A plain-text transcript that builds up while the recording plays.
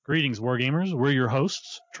Greetings, Wargamers. We're your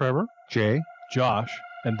hosts, Trevor, Jay, Josh,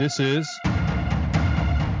 and this is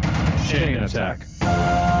Chain Attack.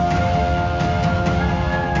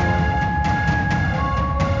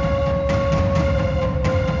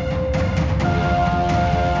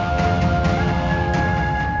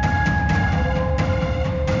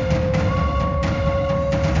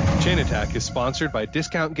 Chain Attack is sponsored by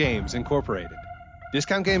Discount Games Incorporated.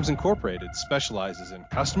 Discount Games Incorporated specializes in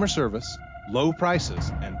customer service, low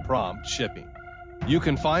prices, and prompt shipping. You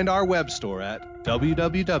can find our web store at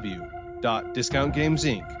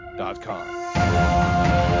www.discountgamesinc.com.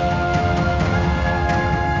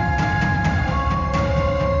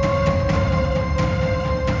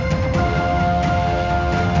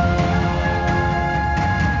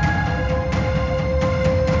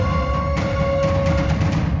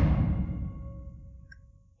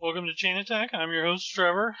 Welcome to Chain Attack. I'm your host,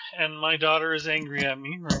 Trevor, and my daughter is angry at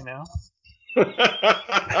me right now.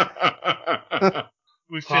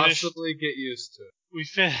 Possibly get used to it. We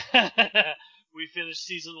finished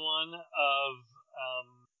season 1 of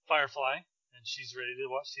Firefly, and she's ready to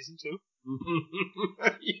watch season 2.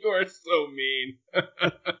 You are so mean.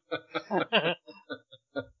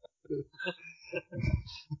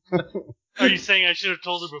 Are you saying I should have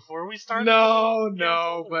told her before we started?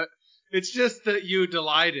 No, but it's just that you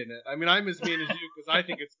delight in it. I mean, I'm as mean as you because I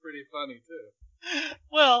think it's pretty funny too.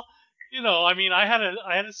 Well, you know, I mean, I had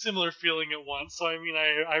a similar feeling at once, so I mean,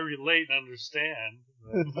 I relate and understand.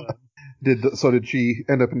 Did she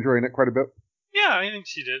end up enjoying it quite a bit? Yeah, I think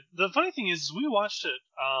she did. The funny thing is, we watched it.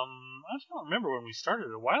 I don't remember when we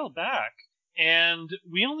started, a while back, and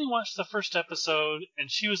we only watched the first episode,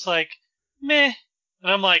 and she was like, "Meh,"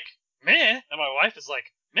 and I'm like, "Meh," and my wife is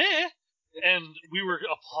like, "Meh," and we were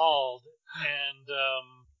appalled, and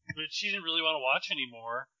but she didn't really want to watch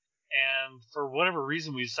anymore. And for whatever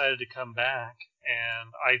reason, we decided to come back,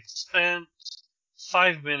 and I spent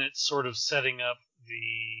 5 minutes sort of setting up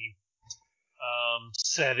the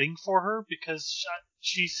setting for her because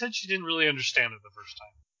she said she didn't really understand it the first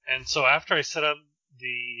time. And so after I set up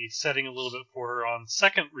the setting a little bit for her on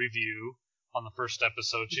second review on the first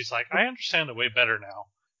episode, she's like, "I understand it way better now."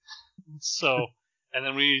 So, and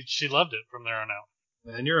then she loved it from there on out.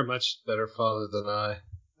 Man, you're a much better father than I.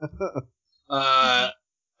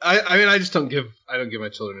 I mean, I don't give my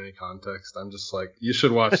children any context. I'm just like, you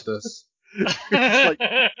should watch this.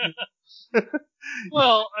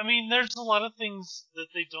 Well, I mean, there's a lot of things that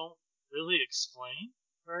they don't really explain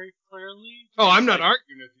very clearly. Oh, I'm not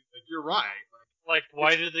arguing with you. Like, you're right. Like,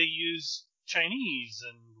 why do they use Chinese,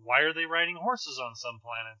 and why are they riding horses on some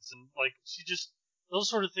planets? And like, those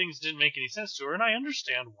sort of things didn't make any sense to her, and I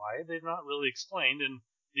understand why. They've not really explained in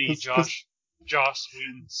the Joss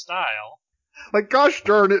Whedon style. Like, gosh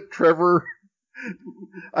darn it, Trevor.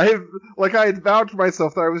 I had vowed to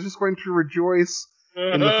myself that I was just going to rejoice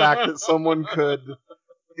in the fact that someone could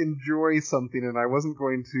enjoy something, and I wasn't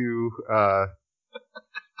going to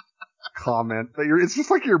comment. But it's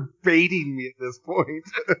just like you're baiting me at this point.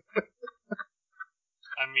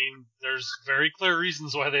 I mean, there's very clear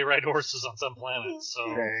reasons why they ride horses on some planets. So.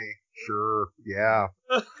 Okay, sure, yeah.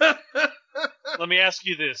 Let me ask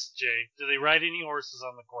you this, Jay. Do they ride any horses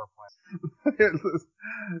on the core planet?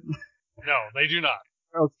 No, they do not.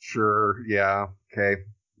 Oh, sure, yeah, okay.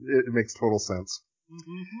 It makes total sense.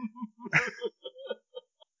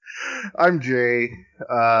 I'm Jay,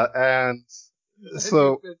 and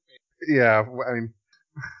so, yeah, I mean...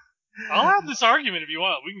 I'll have this argument if you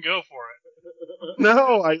want. We can go for it.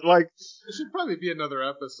 No, It should probably be another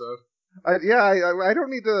episode. I don't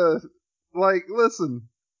need to, listen,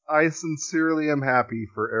 I sincerely am happy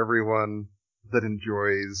for everyone that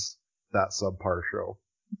enjoys that subpar show.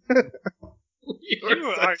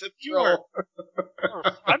 You are such a troll.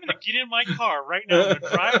 I'm going to get in my car right now and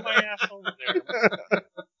drive my ass over there.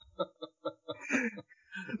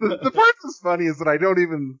 The part that's funny is that I don't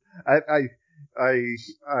even, I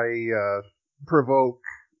provoke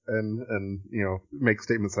and make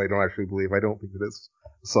statements I don't actually believe. I don't think it is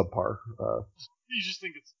subpar. You just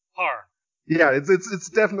think it's par. Yeah, it's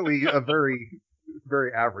definitely a very,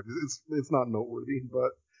 very average. It's not noteworthy,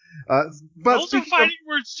 but those are fighting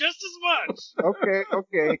words just as much. Okay.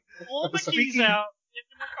 Pull the keys out, get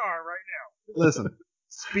in my car right now. Listen,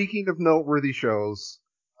 speaking of noteworthy shows,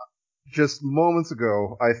 just moments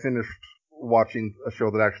ago I finished watching a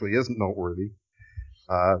show that actually isn't noteworthy.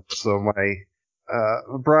 So my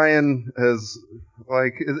Brian has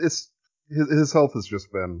his health has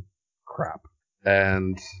just been crap,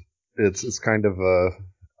 and it's kind of a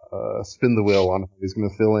spin the wheel on how he's going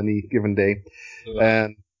to feel any given day,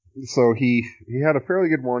 and so he had a fairly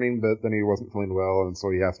good morning, but then he wasn't feeling well, and so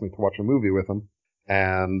he asked me to watch a movie with him.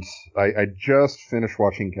 And I just finished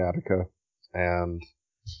watching Gattaca, and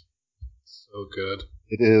So good.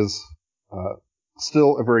 it is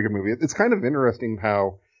still a very good movie. It's kind of interesting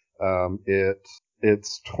how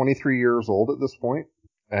it's 23 years old at this point,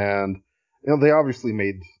 and they obviously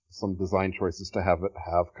made some design choices to have it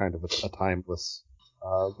have kind of a timeless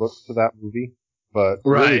look to that movie. But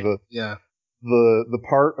really, the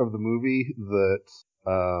part of the movie that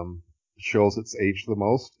shows its age the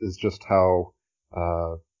most is just how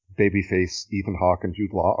babyface Ethan Hawke and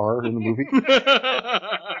Jude Law are in the movie.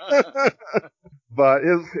 But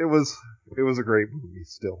it was a great movie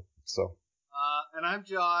still. So. And I'm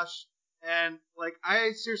Josh, and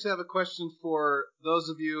I seriously have a question for those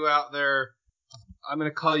of you out there. I'm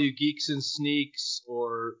going to call you geeks and sneaks,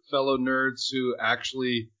 or fellow nerds who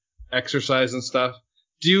actually exercise and stuff.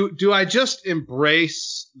 Do I just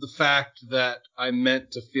embrace the fact that I'm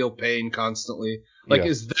meant to feel pain constantly? Yes.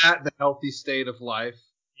 Is that the healthy state of life?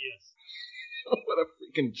 Yes. What a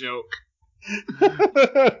freaking joke.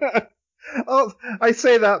 Oh, I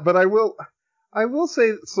say that, but I will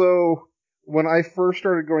say, so when I first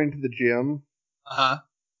started going to the gym,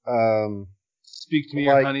 speak to me,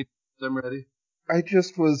 your honey. I'm ready. I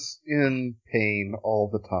just was in pain all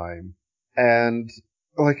the time, and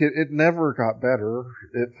it never got better.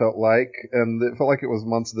 It felt like it was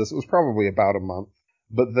months of this. It was probably about a month,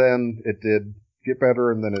 but then it did get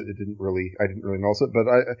better, and then I didn't really notice it. But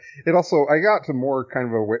I got to more kind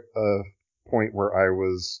of a point where I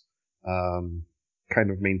was kind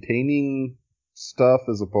of maintaining stuff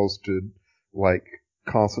as opposed to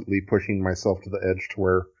constantly pushing myself to the edge to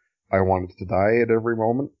where I wanted to die at every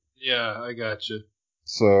moment. Yeah, I got you.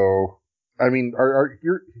 So, I mean, are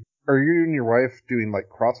you and your wife doing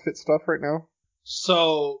CrossFit stuff right now?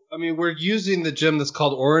 So, I mean, we're using the gym that's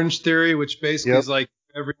called Orange Theory, which basically is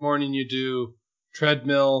every morning you do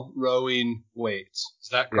treadmill, rowing, weights. Is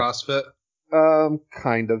that CrossFit?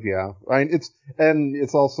 Kind of, yeah.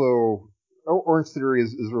 It's also Orange Theory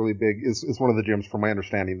is really big. Is one of the gyms, from my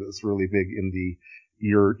understanding, that's really big in the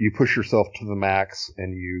you push yourself to the max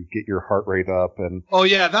and you get your heart rate up. And oh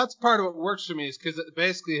yeah, that's part of what works for me, is because it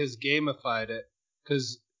basically has gamified it,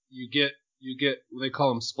 because you get they call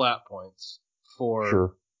them splat points for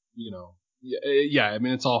sure. Yeah, I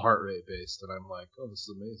mean, it's all heart rate based, and I'm like, oh, this is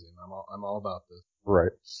amazing. I'm all about this.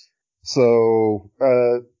 Right. So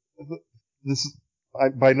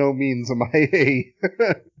by no means am I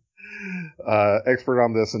a expert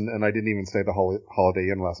on this, and I didn't even stay at the Holiday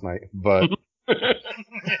Inn last night, but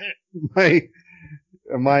I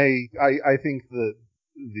think that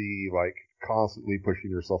the constantly pushing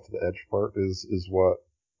yourself to the edge part is what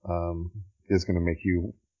is going to make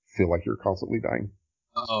you feel like you're constantly dying.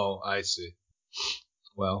 Oh, I see.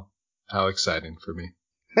 Well, how exciting for me.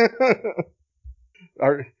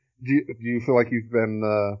 Do you feel like you've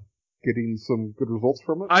been getting some good results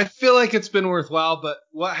from it? I feel like it's been worthwhile, but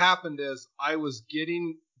what happened is I was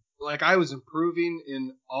improving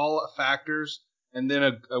in all factors, and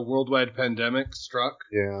then a worldwide pandemic struck.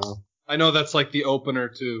 Yeah. I know that's the opener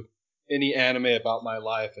to any anime about my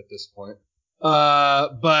life at this point.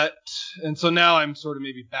 And so now I'm sort of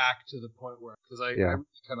maybe back to the point where, because I really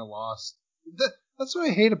kind of lost. That's what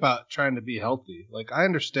I hate about trying to be healthy. I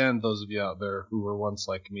understand those of you out there who were once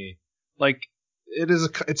like me.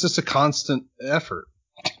 It's just a constant effort.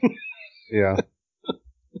 Yeah. Well,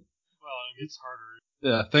 it gets harder.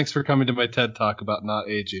 Yeah. Thanks for coming to my TED Talk about not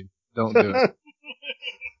aging. Don't do it.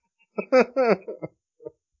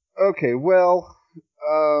 Okay. Well,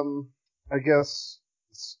 I guess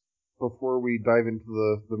before we dive into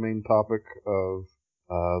the main topic of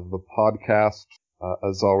the podcast,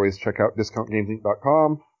 as always, check out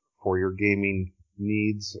discountgamesinc.com for your gaming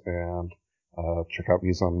needs, and check out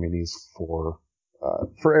Muson Minis for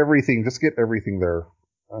everything. Just get everything there.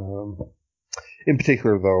 In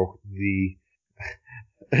particular, though,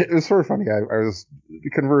 it was sort of funny. I was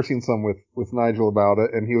conversing some with Nigel about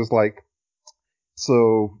it, and he was like,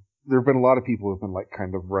 so there have been a lot of people who have been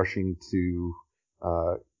kind of rushing to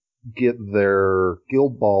get their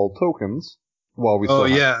Guild Ball tokens while we still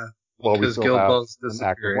have an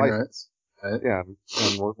active license. Right? Yeah,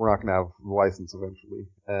 and we're not going to have the license eventually.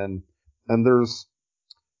 And there's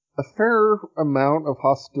a fair amount of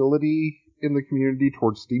hostility in the community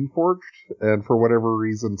towards Steamforged, and for whatever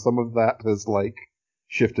reason, some of that has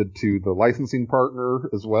shifted to the licensing partner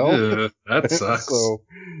as well. Yeah, that sucks. So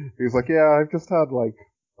he's like, yeah, I've just had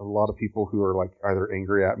a lot of people who are either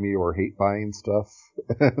angry at me or hate buying stuff.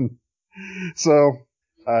 And so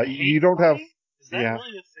you don't buying? Have is that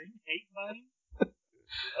really a thing? Hate buying?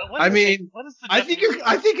 I mean, what is the I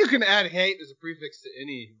think you can add hate as a prefix to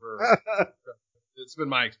any verb. It's been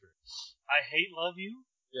my experience. I hate love you?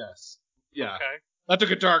 Yes. Yeah. Okay. That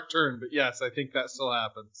took a dark turn, but yes, I think that still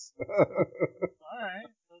happens. All right.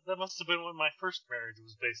 That must have been what my first marriage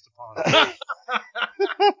was based upon.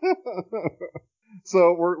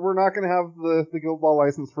 So we're not going to have the Guild Ball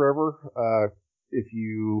license forever. If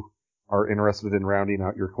you are interested in rounding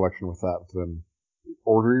out your collection with that, then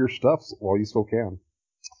order your stuff while you still can.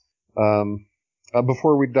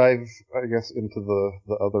 Before we dive, I guess, into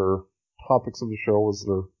the other topics of the show, was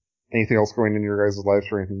there anything else going in your guys'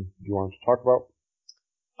 lives or anything you wanted to talk about?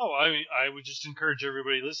 Oh, I would just encourage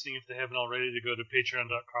everybody listening, if they haven't already, to go to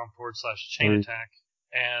patreon.com/chainattack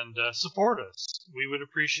and support us. We would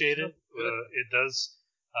appreciate it. It does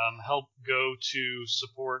help go to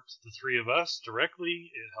support the three of us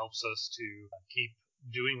directly. It helps us to keep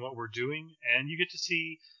doing what we're doing, and you get to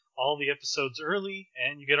see all the episodes early,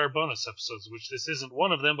 and you get our bonus episodes, which this isn't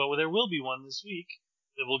one of them, but there will be one this week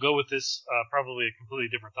that will go with this, probably a completely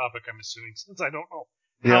different topic, I'm assuming, since I don't know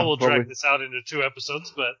how we'll drag this out into 2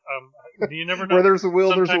 episodes, but you never know. Where there's a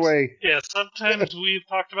will, there's a way. Yeah, sometimes we've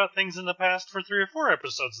talked about things in the past for 3 or 4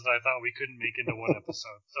 episodes that I thought we couldn't make into one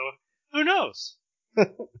episode. So who knows?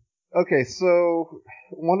 Okay, so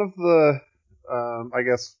one of the, I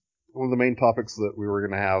guess, one of the main topics that we were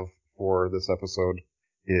going to have for this episode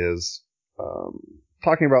is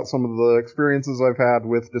talking about some of the experiences I've had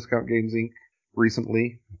with Discount Games Inc.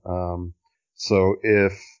 recently. So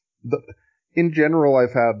in general,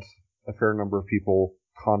 I've had a fair number of people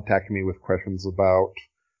contact me with questions about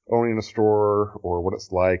owning a store or what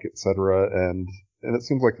it's like, etc. And it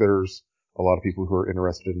seems like there's a lot of people who are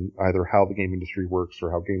interested in either how the game industry works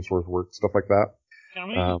or how game stores work, stuff like that.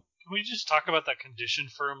 Can we just talk about that condition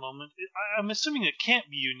for a moment? I'm assuming it can't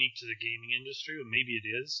be unique to the gaming industry, but maybe it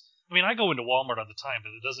is. I mean, I go into Walmart all the time,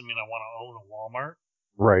 but it doesn't mean I want to own a Walmart.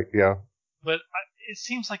 Right, yeah. But it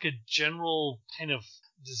seems like a general kind of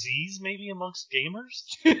disease maybe amongst gamers.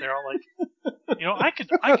 They're all like,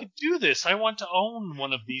 I could do this. I want to own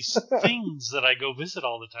one of these things that I go visit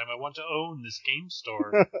all the time. I want to own this game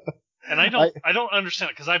store. And I don't understand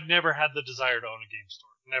it, because I've never had the desire to own a game store.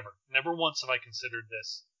 Never once have I considered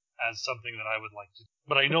this as something that I would like to do.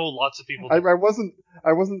 But I know lots of people do. I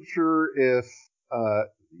wasn't sure if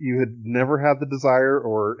you had never had the desire,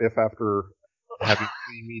 or if after having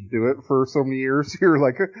seen me do it for so many years, you're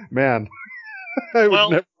like, man, I would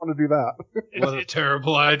never want to do that. What a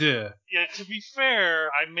terrible idea. Yeah, to be fair,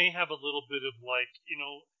 I may have a little bit of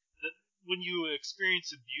when you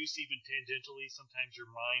experience abuse even tangentially, sometimes your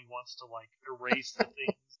mind wants to erase the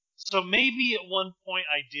things. So maybe at one point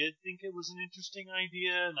I did think it was an interesting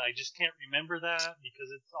idea, and I just can't remember that because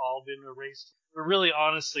it's all been erased. But really,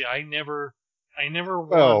 honestly, I never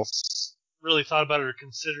once really thought about it or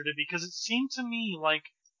considered it, because it seemed to me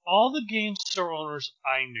like all the game store owners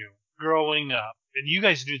I knew growing up, and you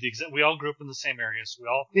guys knew we all grew up in the same area, so we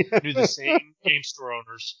all knew the same game store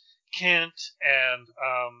owners. Kent and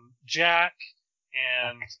Jack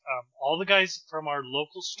and all the guys from our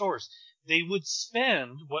local stores, they would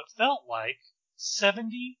spend what felt like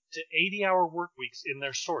 70 to 80-hour work weeks in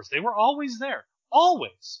their stores. They were always there.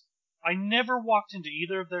 Always. I never walked into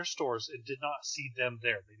either of their stores and did not see them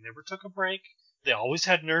there. They never took a break. They always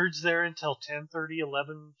had nerds there until 10:30,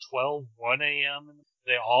 11, 12, 1 a.m.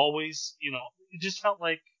 They always, it just felt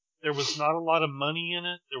like there was not a lot of money in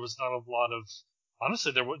it. There was not a lot of...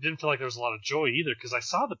 Honestly, didn't feel like there was a lot of joy either, because I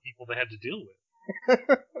saw the people they had to deal with.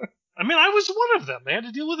 I mean, I was one of them. They had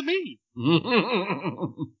to deal with me.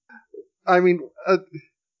 I mean,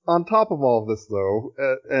 on top of all of this, though,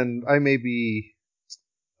 and I may be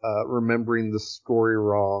remembering the story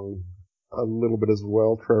wrong a little bit as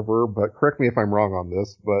well, Trevor, but correct me if I'm wrong on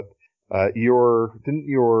this, but didn't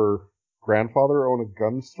your grandfather own a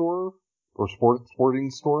gun store or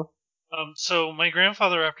sporting store? So my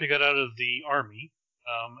grandfather, after he got out of the army,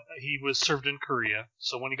 he was served in Korea.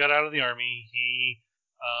 So when he got out of the army, he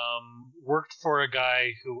worked for a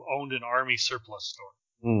guy who owned an army surplus store.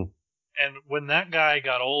 Mm. And when that guy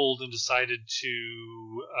got old and decided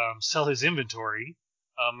to sell his inventory,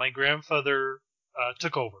 my grandfather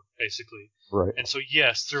took over, basically. Right. And so,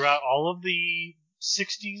 yes, throughout all of the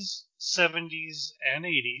 60s, 70s, and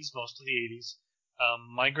 80s, most of the 80s,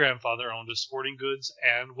 my grandfather owned a sporting goods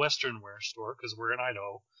and western wear store, because we're in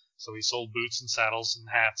Idaho. So he sold boots and saddles and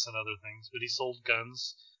hats and other things, but he sold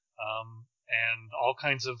guns and all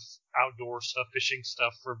kinds of outdoor stuff, fishing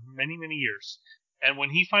stuff, for many, many years. And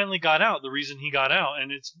when he finally got out, the reason he got out,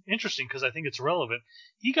 and it's interesting because I think it's relevant,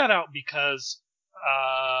 he got out because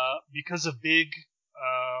of big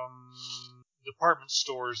department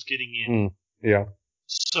stores getting in. Yeah.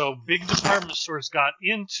 So big department stores got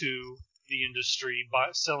into the industry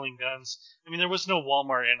selling guns. I mean, there was no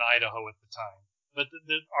Walmart in Idaho at the time, but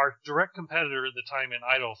our direct competitor at the time in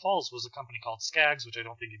Idaho Falls was a company called Skaggs, which I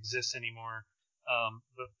don't think exists anymore.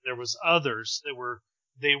 But there was others that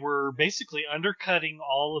they were basically undercutting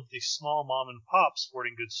all of the small mom and pop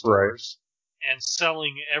sporting goods stores and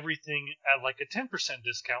selling everything at like a 10%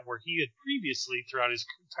 discount, where he had previously, throughout his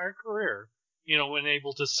entire career, been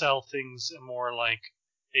able to sell things more like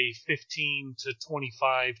a 15 to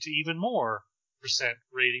 25 to even more percent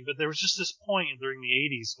rating. But there was just this point during the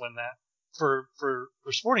 80s when that for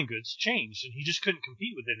sporting goods changed, and he just couldn't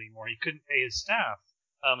compete with it anymore. He couldn't pay his staff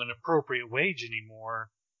an appropriate wage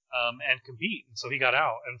anymore and compete, and so he got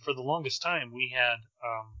out. And for the longest time, we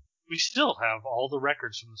still have all the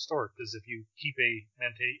records from the store, because if you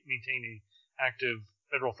maintain a active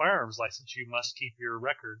federal firearms license, you must keep your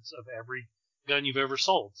records of every gun you've ever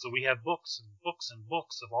sold. So we have books and books and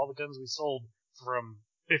books of all the guns we sold from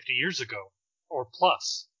 50 years ago or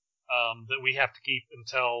plus that we have to keep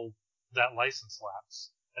until that license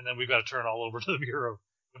lapse. And then we've got to turn it all over to the Bureau of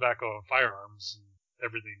Tobacco and Firearms and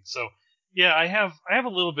everything. So yeah, I have a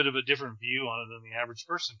little bit of a different view on it than the average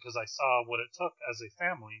person, because I saw what it took as a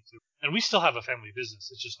family to, and we still have a family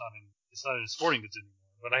business. It's just not in sporting goods anymore.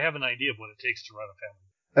 But I have an idea of what it takes to run a family.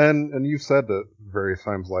 And you've said at various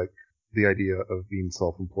times, like, the idea of being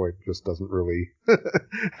self-employed just doesn't really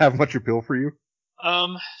have much appeal for you.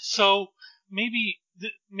 So maybe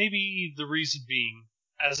the reason being,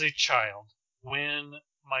 as a child, when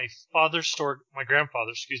my grandfather's store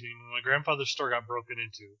got broken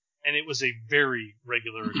into, and it was a very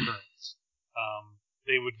regular occurrence.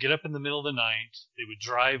 They would get up in the middle of the night. They would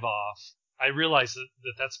drive off. I realized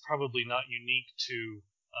that that's probably not unique to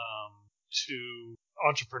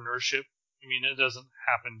entrepreneurship. I mean, it doesn't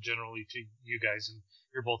happen generally to you guys, and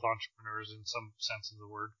you're both entrepreneurs in some sense of the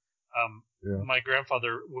word. My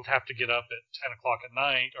grandfather would have to get up at 10 o'clock at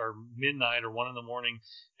night or midnight or 1 in the morning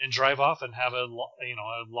and drive off and have a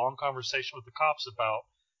long conversation with the cops about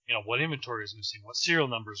what inventory is missing, what serial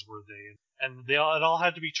numbers were they, and it all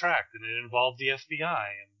had to be tracked, and it involved the FBI,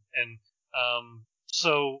 and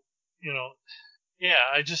so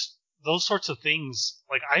I just, those sorts of things,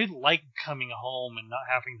 like, I like coming home and not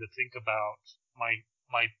having to think about my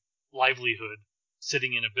livelihood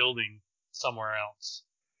sitting in a building somewhere else.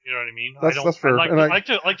 You know what I mean? That's fair. I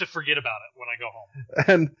like to forget about it when I go home.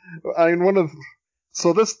 And I mean,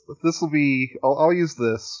 so this will be, I'll use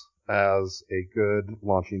this as a good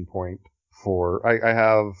launching point for, I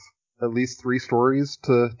have at least 3 stories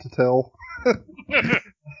to tell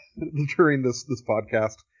during this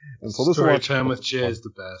podcast. And so this story time with Jay is the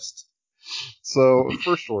best. So,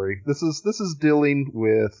 first story. This is dealing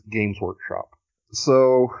with Games Workshop.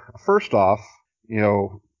 So, first off,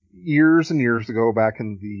 years and years ago, back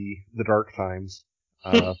in the dark times,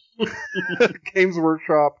 Games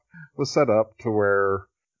Workshop was set up to where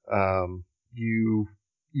you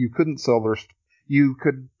couldn't sell you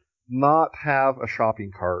could not have a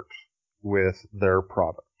shopping cart with their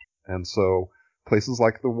product. And so places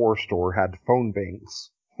like the War Store had phone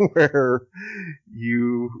banks where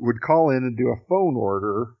you would call in and do a phone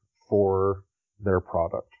order for their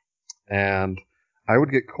product. And I would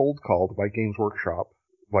get cold called by Games Workshop,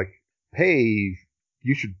 like, hey,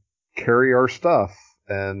 you should carry our stuff.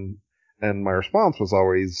 And my response was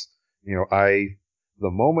always, the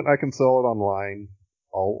moment I can sell it online,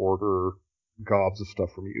 I'll order gobs of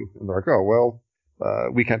stuff from you. And they're like, oh, well,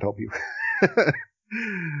 we can't help you.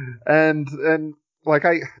 and like,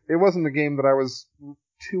 it wasn't a game that I was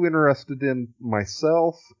too interested in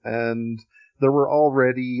myself, and there were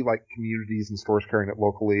already like communities and stores carrying it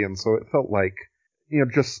locally, and so it felt like,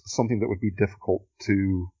 just something that would be difficult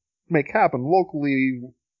to make happen locally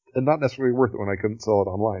and not necessarily worth it when I couldn't sell it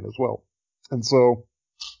online as well. And so,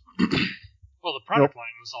 well, the product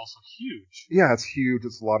line was also huge. Yeah, it's huge.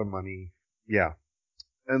 It's a lot of money. Yeah.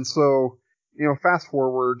 And so, fast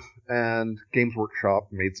forward, and Games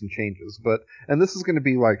Workshop made some changes. And this is going to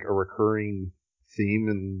be like a recurring theme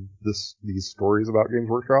in these stories about Games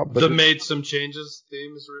Workshop. The made some changes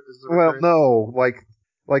theme is the well, no, like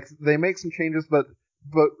they make some changes, but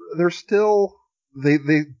they're still,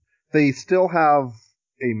 they still have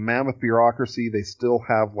a mammoth bureaucracy. They still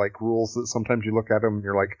have like rules that sometimes you look at them and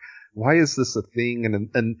you're like, why is this a thing?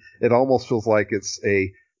 And it almost feels like this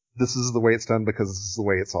is the way it's done because this is the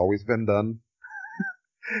way it's always been done.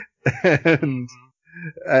 and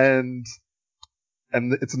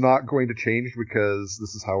it's not going to change because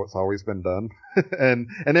this is how it's always been done. and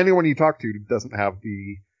anyone you talk to doesn't have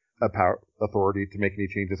the authority to make any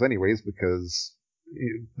changes anyways, because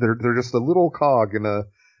they're just a little cog in a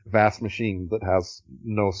vast machine that has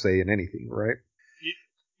no say in anything, right?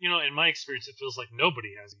 in my experience, it feels like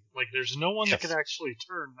nobody has. Like, there's no one that could actually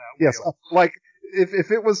turn that Yes, wheel. like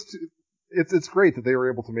if it was, it's great that they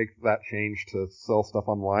were able to make that change to sell stuff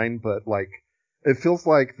online, but like it feels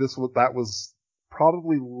like that was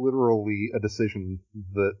probably literally a decision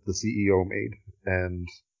that the CEO made and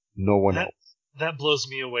no one else. That blows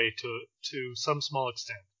me away to some small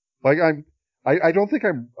extent. Like I don't think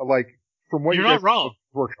I'm like from what you're you not wrong.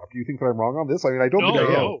 Workshop. Do you think that I'm wrong on this? I mean, I don't think I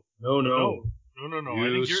am. No. I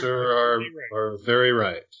think you, sir, are very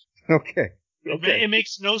right. Okay. It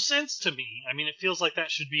makes no sense to me. I mean, it feels like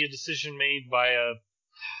that should be a decision made by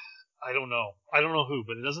I don't know who,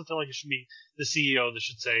 but it doesn't feel like it should be the CEO that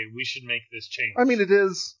should say we should make this change. I mean, it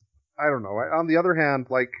is. I don't know. On the other hand,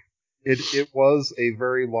 like it was a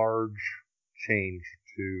very large change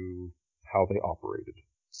to how they operated.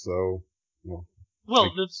 So, Well,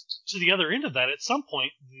 that's to the other end of that. At some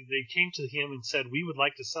point, they came to him and said, "We would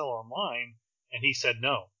like to sell online," and he said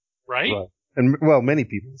no. Right? And many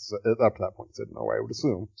people up to that point said no. I would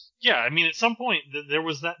assume. Yeah, I mean, at some point there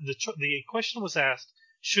was that the question was asked,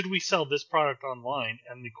 "Should we sell this product online?"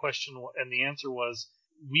 And the answer was,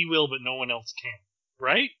 "We will, but no one else can."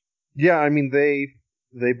 Right? Yeah, I mean they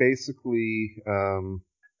basically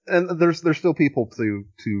and there's still people to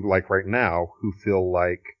like right now who feel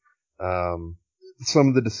like some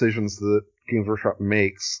of the decisions that Games Workshop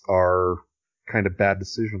makes are kind of bad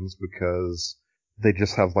decisions because they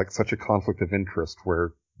just have like such a conflict of interest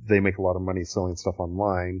where they make a lot of money selling stuff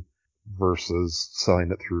online versus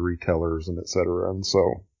selling it through retailers and etc. And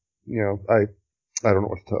so, I don't know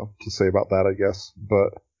what to say about that, I guess.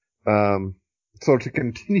 But so to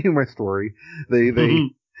continue my story,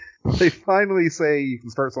 they finally say you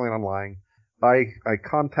can start selling online. I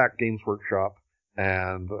contact Games Workshop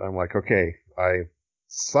and I'm like, okay,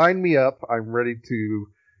 sign me up. I'm ready to,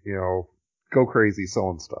 go crazy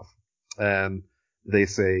selling stuff. And they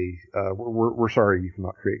say, we're sorry you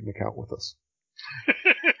cannot create an account with us.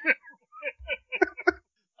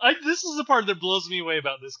 This is the part that blows me away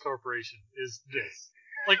about this corporation, is this.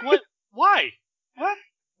 Like, what? Why? What?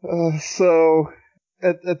 So,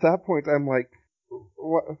 at that point, I'm like,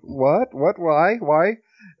 what? Why?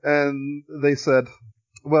 And they said,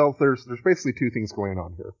 well, there's basically two things going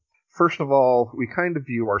on here. First of all, we kind of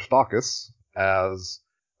view our stockists as,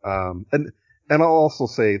 and I'll also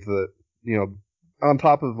say that, on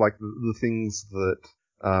top of like the things that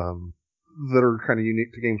are kind of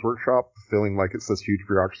unique to Games Workshop, feeling like it's this huge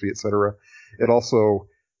bureaucracy, etc. It also,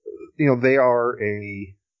 they are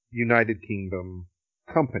a United Kingdom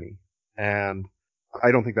company, and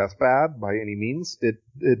I don't think that's bad by any means.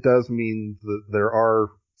 It does mean that there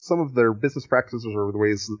are some of their business practices or the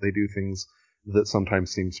ways that they do things that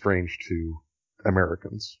sometimes seem strange to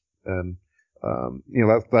Americans, and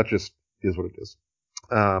that just is what it is.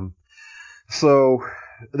 So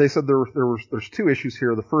they said there's two issues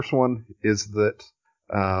here. The first one is that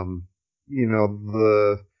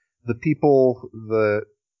the people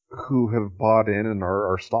who have bought in and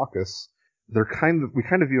are stockists, we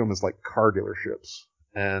kind of view them as like car dealerships,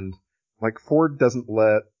 and like Ford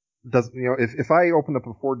if I open up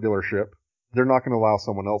a Ford dealership, they're not going to allow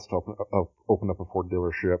someone else to open up a Ford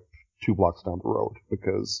dealership 2 blocks down the road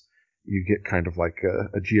because you get kind of like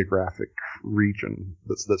a geographic region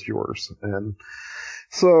that's yours. And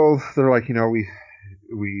so they're like,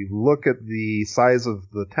 we look at the size of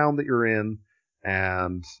the town that you're in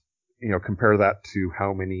and, compare that to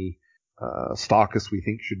how many stockists we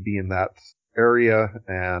think should be in that area.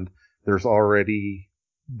 And there's already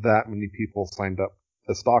that many people signed up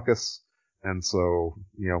as stockists. And so,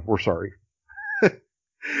 we're sorry.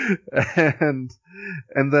 and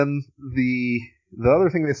then the other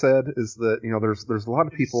thing they said is that, there's a lot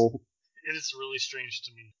of people. It is really strange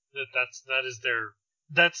to me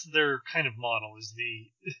that's their kind of model is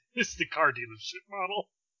the car dealership model.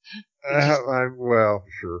 Well,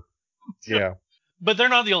 sure. Yeah. But they're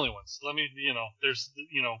not the only ones. There's,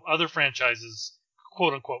 other franchises,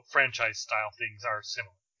 quote unquote, franchise style things are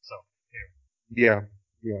similar. So, here.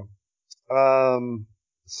 Yeah.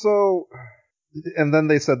 So, and then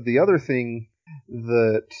they said the other thing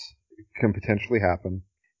that can potentially happen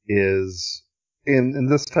is in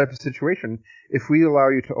this type of situation, if we allow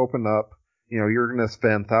you to open up, you're going to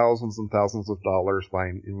spend thousands and thousands of dollars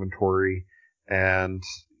buying inventory, and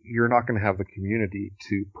you're not going to have the community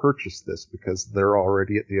to purchase this because they're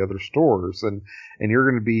already at the other stores, and you're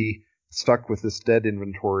going to be stuck with this dead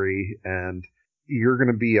inventory, and you're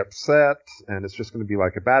going to be upset, and it's just going to be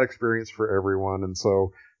like a bad experience for everyone. And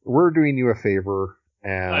so we're doing you a favor.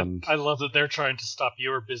 And I love that they're trying to stop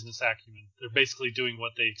your business acumen. They're basically doing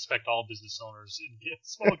what they expect all business owners in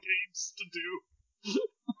small games to do.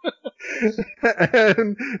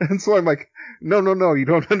 and so I'm like, no, you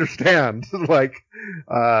don't understand. Like,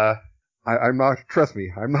 I'm not, trust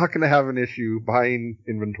me, I'm not going to have an issue buying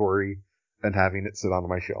inventory and having it sit on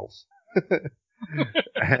my shelves.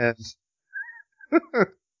 And,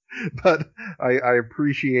 but I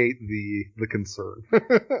appreciate the concern.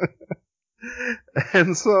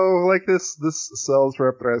 And so, like, this sales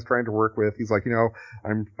rep that I was trying to work with, he's like,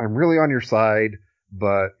 I'm really on your side,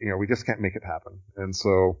 but, we just can't make it happen. And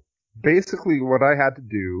so, basically what I had to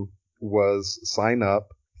do was sign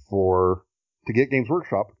up to get Games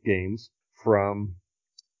Workshop games from,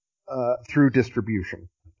 through distribution.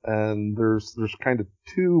 And there's kind of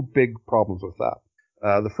two big problems with that.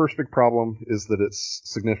 The first big problem is that it's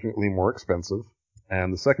significantly more expensive.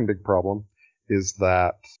 And the second big problem is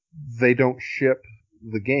that they don't ship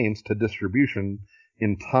the games to distribution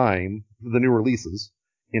in time, the new releases,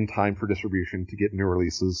 in time for distribution to get new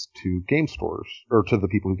releases to game stores, or to the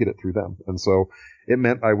people who get it through them. And so it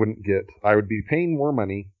meant I would be paying more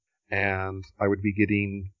money, and I would be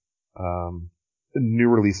getting new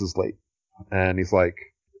releases late. And he's like,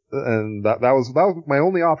 and that was my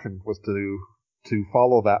only option, was to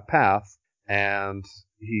follow that path. And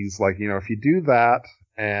he's like, if you do that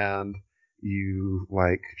and you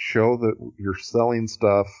like show that you're selling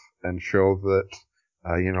stuff and show that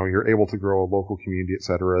you're able to grow a local community,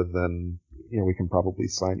 etc., then we can probably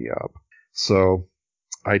sign you up. So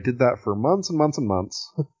I did that for months and months and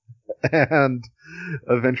months, and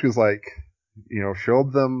eventually was like,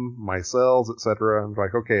 showed them my sales, etc. And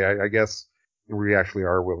like, okay, I guess we actually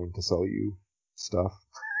are willing to sell you stuff.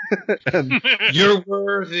 And you're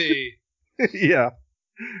worthy. Yeah.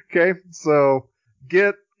 Okay, so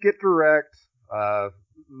get direct.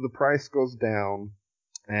 The price goes down,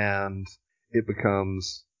 and it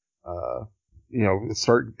becomes,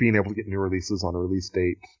 start being able to get new releases on a release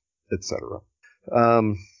date, etc.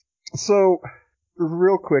 So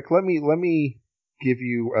real quick, let me give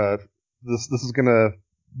you this is gonna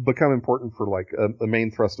become important for like a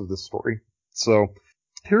main thrust of this story. So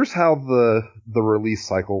here's how the release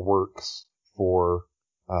cycle works for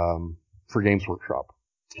Games Workshop.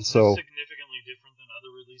 Is so it significantly different than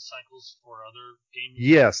other release cycles for other games?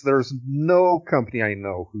 Yes, there's no company I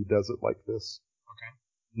know who does it like this. Okay.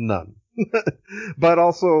 None. But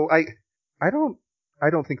also, I don't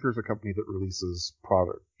think there's a company that releases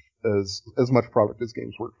product as much product as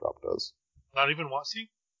Games Workshop does. Not even WotC?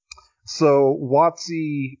 So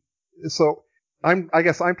WotC, I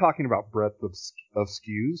guess I'm talking about breadth of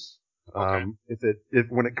SKUs. Okay. If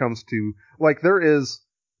when it comes to, like, there is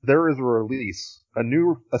a release, a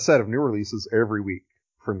set of new releases every week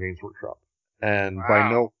from Games Workshop. And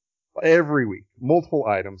Wow. every week, multiple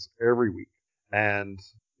items every week. And,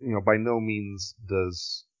 by no means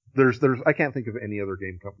I can't think of any other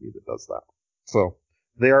game company that does that. So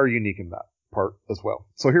they are unique in that part as well.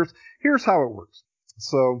 So here's how it works.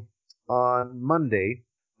 So on Monday,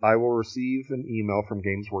 I will receive an email from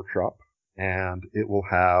Games Workshop, and it will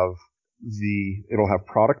have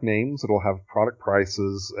product names, it'll have product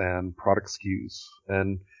prices, and product SKUs.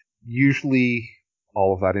 And usually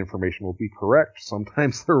all of that information will be correct.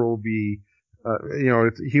 Sometimes there will be,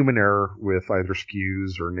 it's human error with either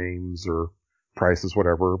SKUs or names or prices,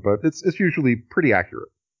 whatever, but it's usually pretty accurate.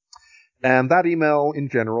 And that email in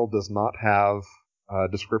general does not have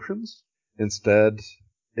descriptions. Instead,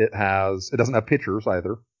 it doesn't have pictures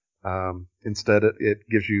either. Instead, it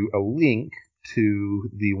gives you a link to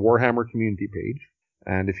the Warhammer community page.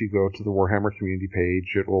 And if you go to the Warhammer community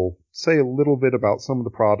page, it will say a little bit about some of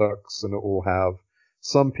the products, and it will have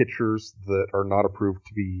some pictures that are not approved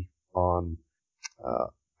to be on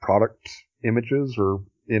product images or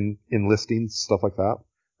in listings, stuff like that.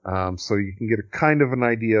 So you can get a kind of an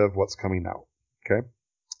idea of what's coming out. Okay.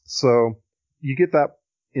 So you get that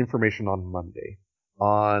information on Monday.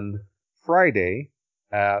 On Friday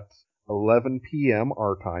at 11 p.m.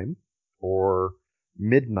 our time, or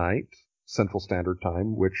midnight Central Standard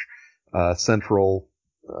Time, which Central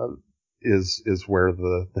is where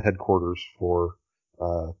the headquarters for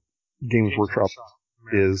Games Workshop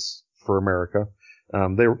is for America.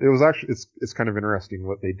 It's kind of interesting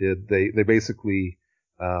what they did. They basically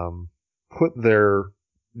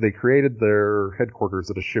they created their headquarters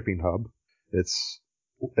at a shipping hub. It's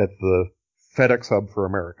at the FedEx hub for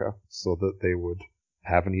America, so that they would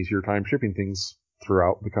have an easier time shipping things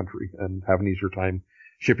throughout the country and have an easier time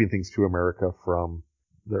shipping things to America from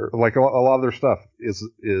their, like, a lot of their stuff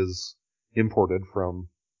is imported from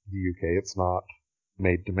the UK. It's not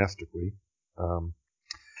made domestically.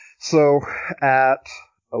 So at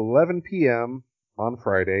 11 p.m. on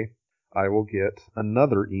Friday, I will get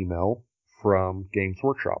another email from Games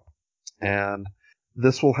Workshop. And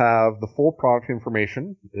this will have the full product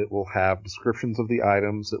information. It will have descriptions of the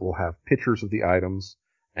items. It will have pictures of the items,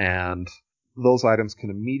 and those items can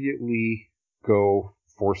immediately go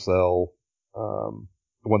for sale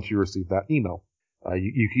once you receive that email.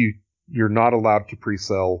 You're not allowed to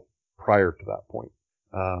pre-sell prior to that point.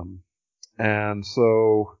 And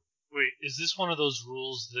so... Wait, is this one of those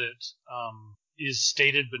rules that is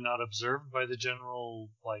stated but not observed by the general,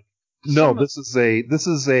 like... No, this is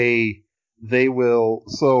a... They will...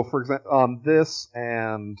 So, for example, on this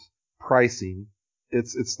and pricing,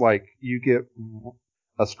 it's like you get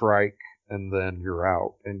a strike and then you're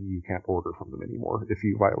out and you can't order from them anymore if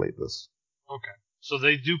you violate this. Okay. So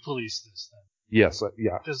they do police this then? Yes,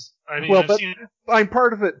 yeah. Because, I mean, well, I'm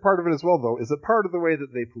part of it as well, though, is that part of the way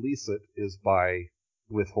that they police it is by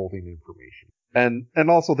withholding information. And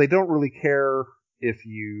also, they don't really care if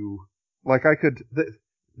you... Like,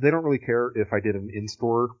 they don't really care if I did an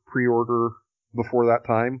in-store pre-order before that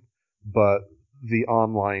time, but the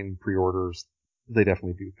online pre-orders, they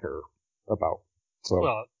definitely do care about. So,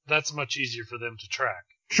 well, that's much easier for them to track.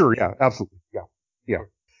 Sure, yeah, absolutely, yeah.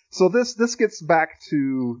 So this gets back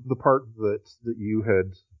to the part that you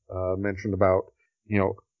had mentioned about,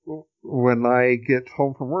 when I get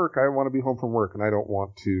home from work, I want to be home from work, and I don't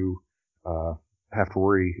want to have to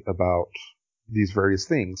worry about these various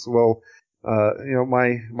things. Well,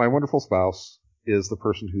 my wonderful spouse is the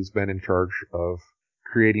person who's been in charge of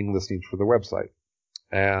creating listings for the website,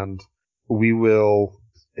 and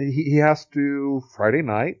he has to Friday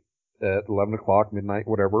night at 11 o'clock, midnight,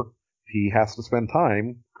 whatever. He has to spend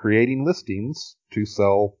time creating listings to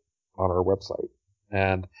sell on our website.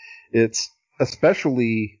 And it's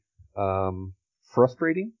especially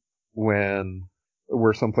frustrating when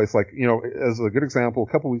we're someplace like, as a good example,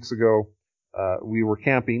 a couple weeks ago, we were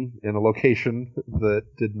camping in a location that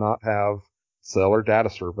did not have cell or data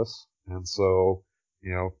service. And so,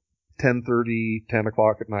 10:30, 10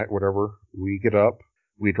 o'clock at night, whatever, we get up,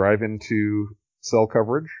 we drive into cell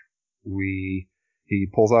coverage, he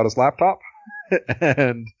pulls out his laptop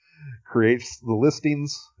and creates the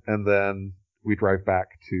listings, and then we drive back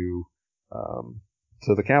to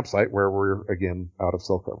the campsite where we're again out of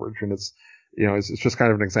cell coverage. And it's just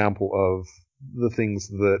kind of an example of the things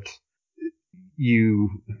that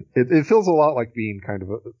it feels a lot like being kind of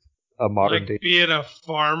a modern day, being a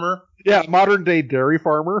farmer. Yeah, modern day dairy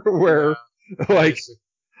farmer where like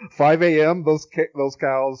 5 a.m. those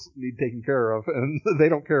cows need taken care of, and they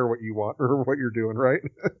don't care what you want or what you're doing, right?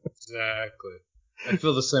 Exactly. I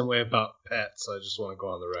feel the same way about pets. I just want to go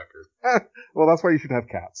on the record. Well, that's why you should have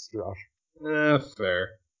cats, Josh. Fair.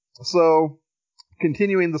 So,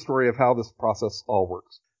 continuing the story of how this process all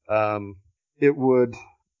works, it would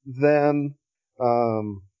then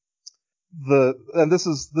and this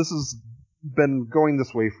has been going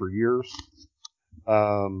this way for years.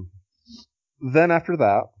 Then after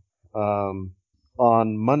that,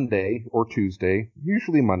 on Monday or Tuesday,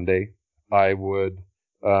 usually Monday, I would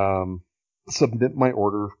submit my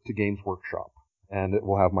order to Games Workshop, and it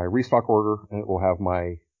will have my restock order, and it will have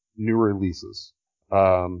my new releases.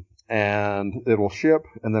 And it will ship,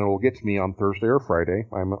 and then it will get to me on Thursday or Friday.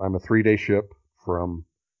 I'm a 3-day ship from,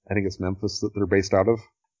 I think it's Memphis that they're based out of.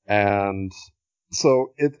 And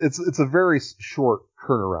so it's a very short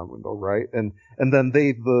turnaround window, right? And then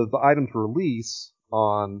the items release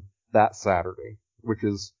on that Saturday, which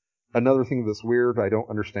is another thing that's weird. I don't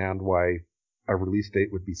understand why a release date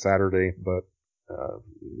would be Saturday, but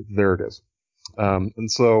there it is. And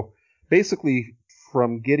so basically,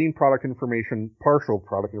 from getting partial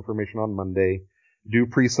product information on Monday, do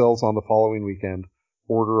pre-sales on the following weekend,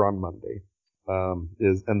 order on Monday,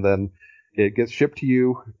 and then it gets shipped to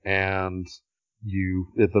you, and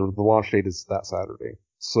the launch date is that Saturday.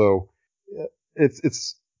 So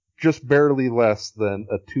it's just barely less than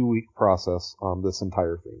a 2-week process on this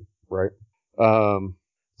entire thing, right?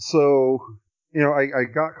 So I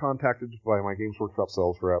got contacted by my Games Workshop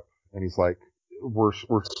sales rep, and he's like, we're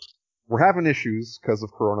having issues because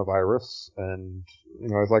of coronavirus, and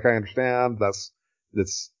I was like, I understand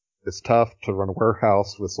it's tough to run a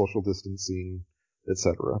warehouse with social distancing,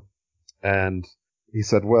 etc. And he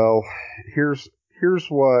said, well, here's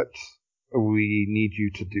what we need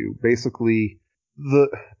you to do. Basically,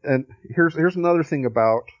 here's another thing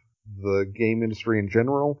about the game industry in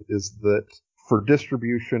general is that for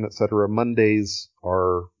distribution, etc., Mondays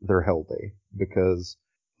are their hell day because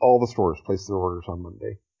all the stores place their orders on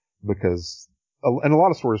Monday and a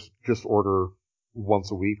lot of stores just order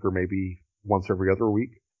once a week or maybe once every other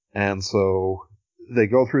week. And so they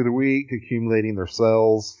go through the week accumulating their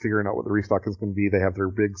sales, figuring out what the restock is going to be. They have their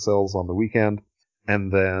big sales on the weekend,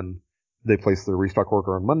 and then they place their restock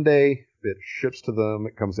order on Monday, it ships to them,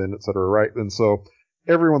 it comes in, etc., right? And so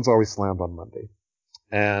everyone's always slammed on Monday.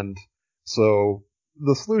 And so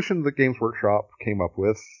the solution that Games Workshop came up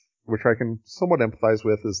with, which I can somewhat empathize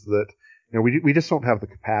with, is that we just don't have the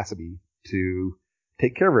capacity to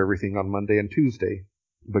take care of everything on Monday and Tuesday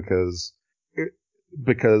because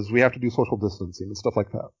we have to do social distancing and stuff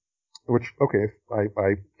like that. Which, okay,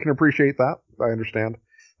 I can appreciate that. I understand.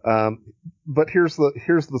 But here's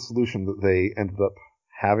the solution that they ended up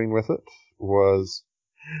having with it was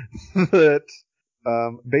that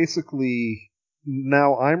basically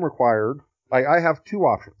now I'm required. I have two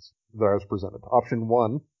options that I was presented. Option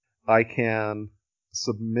one, I can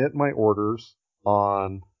submit my orders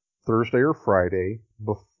on Thursday or Friday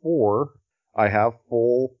before I have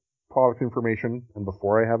full product information and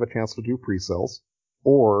before I have a chance to do pre-sales,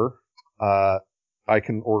 or I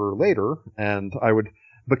can order later, and I would,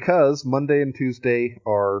 because Monday and Tuesday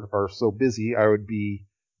are so busy, I would be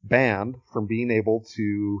banned from being able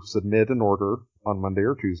to submit an order on Monday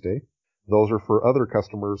or Tuesday. Those are for other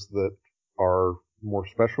customers that are more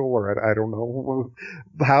special, or I don't know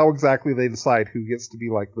how exactly they decide who gets to be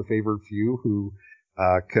like the favored few who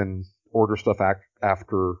can order stuff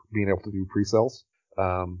after being able to do pre-sales.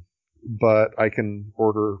 But I can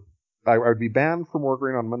order, I would be banned from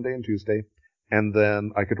ordering on Monday and Tuesday, and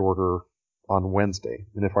then I could order on Wednesday.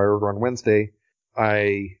 And if I order on Wednesday,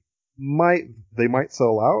 they might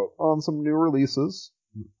sell out on some new releases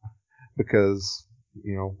because,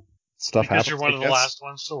 stuff happens. Because you're one of the last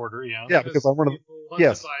ones to order, yeah. Yeah, because I'm one of the people want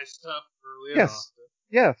to buy stuff early and often.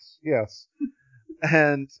 Yes.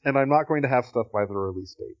 And I'm not going to have stuff by the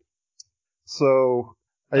release date. So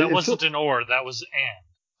that wasn't an or, that was and.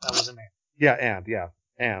 That was an and. Yeah,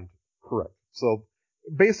 and correct. So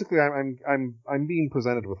basically, I'm being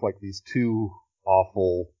presented with like these two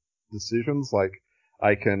awful decisions. Like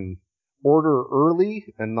I can order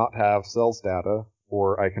early and not have sales data,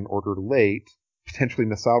 or I can order late, potentially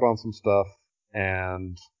miss out on some stuff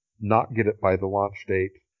and not get it by the launch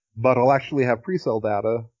date, but I'll actually have pre-sale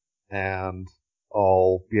data and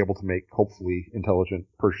I'll be able to make hopefully intelligent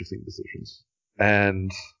purchasing decisions.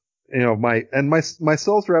 And my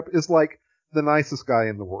sales rep is like the nicest guy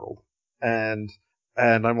in the world, and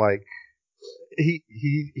I'm like,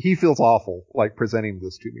 he feels awful like presenting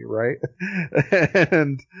this to me, right?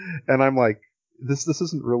 and I'm like, this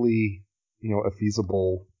isn't really a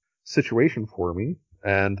feasible situation for me.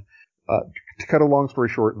 And to cut a long story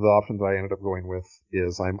short, the options I ended up going with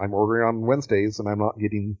is I'm ordering on Wednesdays and I'm not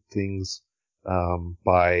getting things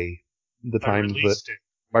by the time that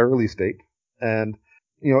by release date. And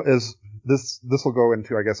as this will go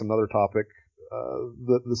into, I guess, another topic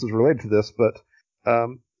that this is related to this, but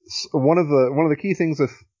one of the key things,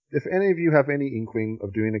 if any of you have any inkling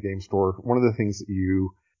of doing a game store, one of the things that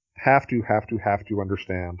you have to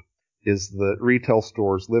understand is that retail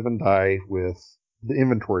stores live and die with the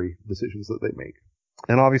inventory decisions that they make.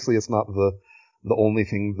 And obviously it's not the only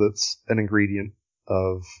thing that's an ingredient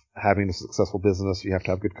of having a successful business. You have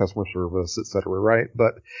to have good customer service, etc., right?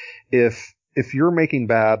 But if you're making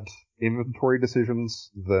bad inventory decisions,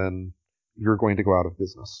 then you're going to go out of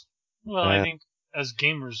business. Well, I think as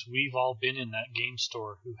gamers, we've all been in that game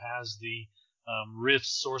store who has the Rift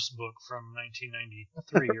source book from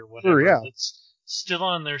 1993 or whatever sure, yeah. That's still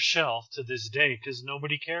on their shelf to this day because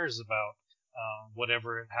nobody cares about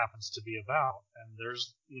whatever it happens to be about. And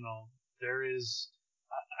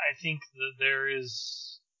I think that there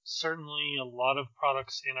is certainly a lot of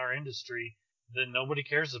products in our industry that nobody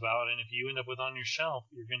cares about, and if you end up with on your shelf,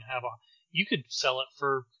 you're going to have you could sell it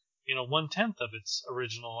for 1/10 of its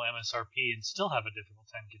original MSRP and still have a difficult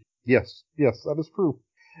time getting it. Yes, that is true.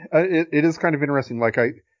 It is kind of interesting. Like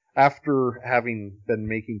after having been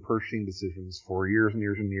making purchasing decisions for years and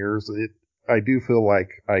years and years, I do feel like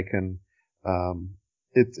I can.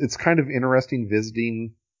 It's kind of interesting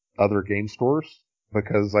visiting other game stores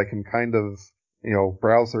because I can kind of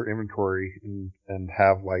browse their inventory and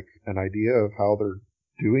have like an idea of how they're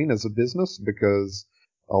doing as a business, because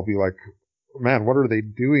I'll be like, man, what are they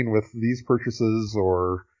doing with these purchases?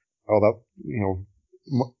 Or that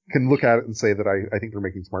can look at it and say that I think they're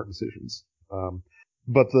making smart decisions.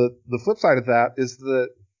 But the flip side of that is that,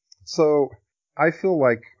 so I feel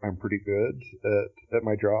like I'm pretty good at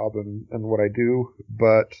my job and what I do,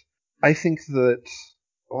 but I think that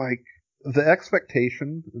like the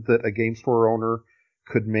expectation that a game store owner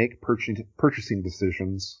could make purchasing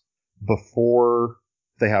decisions before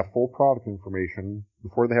they have full product information,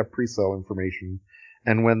 before they have pre-sale information,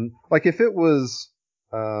 and when, like, if it was,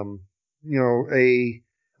 a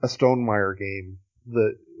Stonemaier game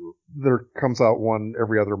that there comes out one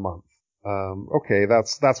every other month, okay,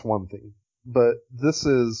 that's one thing. But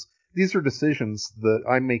these are decisions that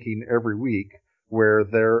I'm making every week where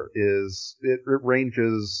it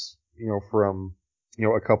ranges, from,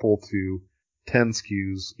 a couple to 10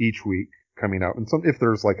 SKUs each week coming out. And if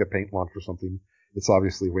there's like a paint launch or something, it's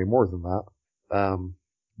obviously way more than that.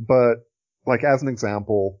 But like as an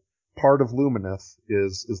example, part of Lumineth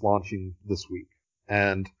is launching this week.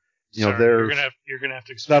 And Sorry, you're gonna have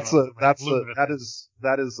to explain.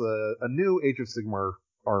 That is a new Age of Sigmar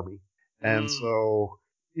army, and Mm. so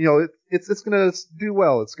it's gonna do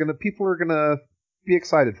well. People are gonna be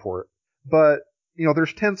excited for it. But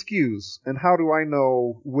there's 10 SKUs, and how do I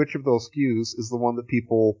know which of those SKUs is the one that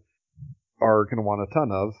people are gonna want a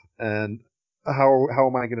ton of, and how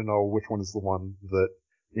am I gonna know which one is the one that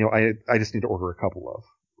I just need to order a couple of?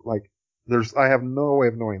 Like I have no way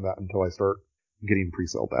of knowing that until I start getting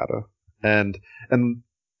pre-sale data. And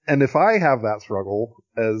if I have that struggle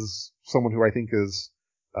as someone who I think is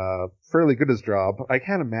fairly good at his job, I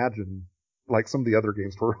can't imagine like some of the other game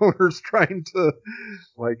store owners trying to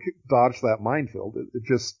like dodge that minefield.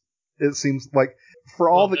 It seems like for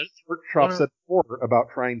all the workshops said before about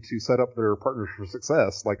trying to set up their partners for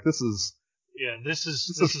success, like this is not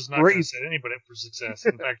going to set anybody up for success.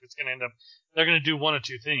 In fact, it's going to end up they're going to do one of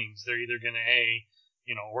two things. They're either going to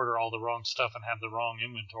order all the wrong stuff and have the wrong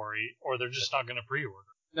inventory, or they're just not going to pre-order.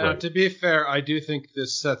 Now, Right. to be fair, I do think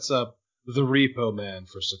this sets up the Repo Man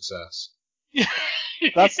for success.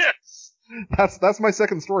 That's yes. that's my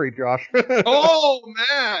second story, Josh. Oh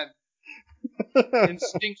man!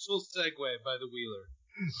 Instinctual segue by the Wheeler.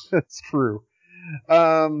 That's true.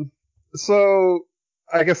 So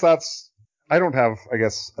I guess I don't have,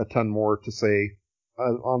 a ton more to say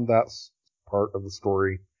on that part of the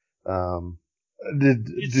story. Did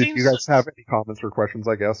you guys have any comments or questions,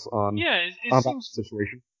 I guess, on that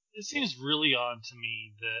situation? It seems really odd to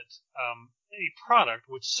me that a product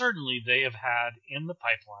which certainly they have had in the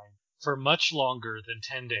pipeline for much longer than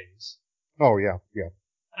 10 days. Oh, yeah, yeah.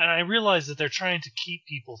 And I realize that they're trying to keep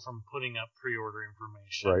people from putting up pre-order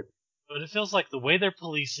information. Right. But it feels like the way they're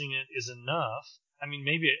policing it is enough. I mean,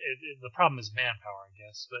 maybe the problem is manpower, I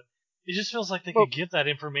guess, but it just feels like they could give that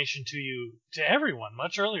information to everyone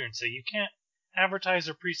much earlier and say, you can't advertise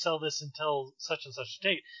or pre-sell this until such and such a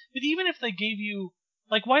date. But even if they gave you,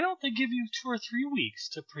 like, why don't they give you 2 or 3 weeks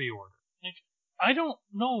to pre-order? Like, I don't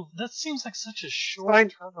know. That seems like such a short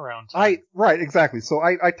turnaround time. Right, exactly. So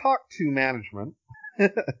I talked to management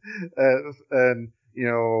and,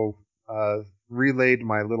 relayed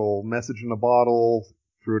my little message in a bottle,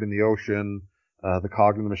 threw it in the ocean. The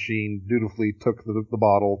cog in the machine dutifully took the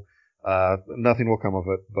bottle. Nothing will come of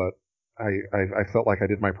it, but I felt like I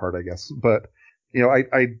did my part, I guess. But,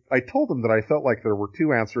 I told them that I felt like there were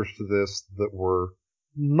two answers to this that were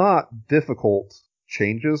not difficult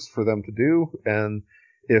changes for them to do. And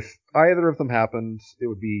if either of them happened,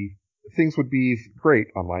 things would be great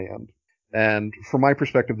on my end. And from my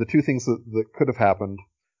perspective, the two things that could have happened,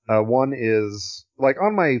 one is like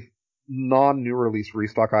on my non-new release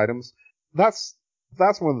restock items, that's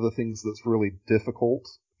one of the things that's really difficult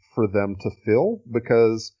for them to fill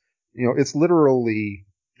because, it's literally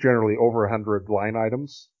generally over 100 line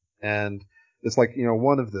items. And it's like,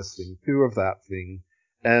 one of this thing, two of that thing.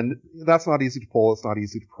 And that's not easy to pull. It's not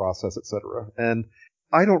easy to process, etc. And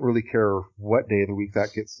I don't really care what day of the week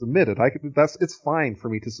that gets submitted. It's fine for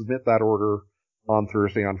me to submit that order on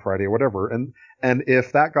Thursday, on Friday, whatever. And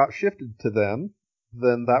if that got shifted to them,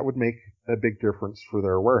 then that would make a big difference for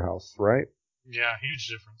their warehouse, right? Yeah, huge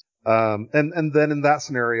difference. And then in that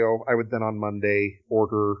scenario, I would then on Monday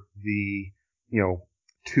order the,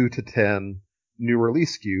 2 to 10 new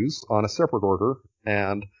release SKUs on a separate order,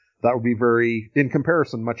 and that would be in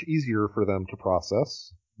comparison, much easier for them to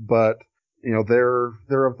process. But,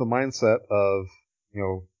 they're of the mindset of,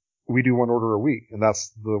 we do one order a week, and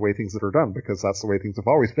that's the way things that are done, because that's the way things have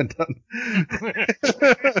always been done.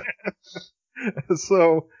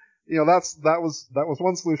 So, that was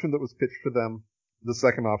one solution that was pitched to them. The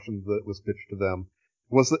second option that was pitched to them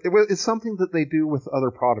was that it's something that they do with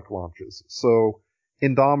other product launches. So,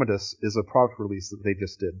 Indomitus is a product release that they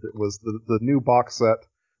just did. It was the new box set,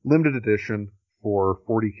 limited edition for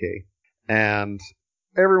 40K. And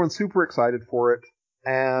everyone's super excited for it.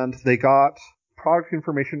 And they got product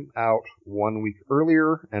information out 1 week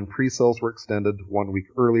earlier, and pre-sales were extended 1 week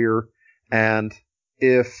earlier. And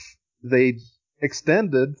if they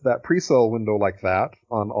extended that pre-sale window like that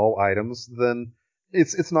on all items, then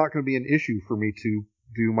it's not going to be an issue for me to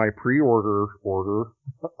do my pre-order order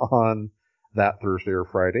on that Thursday or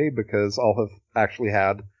Friday, because I'll have actually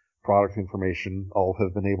had product information. I'll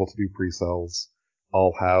have been able to do pre-sales.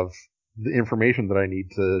 I'll have the information that I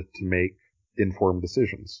need to make informed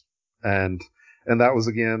decisions. And that was,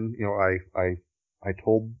 again, I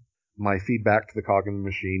told my feedback to the cog in the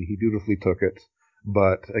machine. He dutifully took it.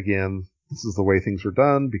 But again, this is the way things are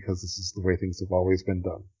done because this is the way things have always been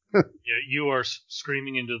done. Yeah, you are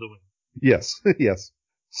screaming into the wind. Yes, yes.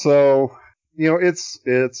 So,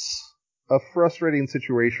 it's a frustrating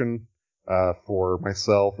situation for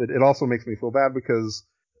myself. It also makes me feel bad because,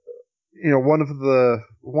 one of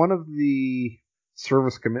the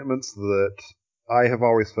service commitments that I have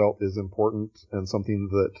always felt is important and something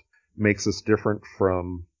that makes us different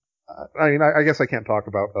from. I guess I can't talk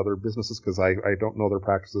about other businesses because I don't know their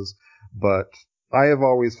practices, but I have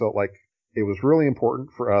always felt like it was really important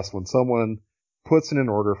for us when someone puts in an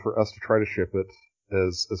order for us to try to ship it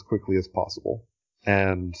as quickly as possible.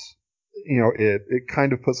 And, it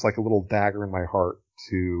kind of puts like a little dagger in my heart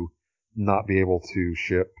to not be able to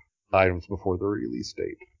ship items before the release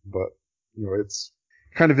date. But, it's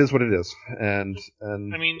kind of is what it is. And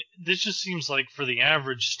I mean, this just seems like for the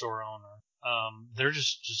average store owner, they're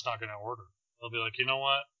just not going to order. They'll be like, you know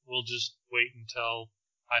what? We'll just wait until.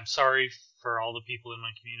 I'm sorry for all the people in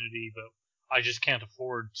my community, but I just can't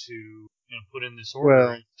afford to put in this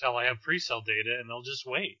order until I have pre-sale data, and they'll just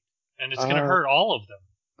wait, and it's going to hurt all of them.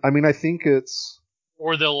 I mean, I think it's.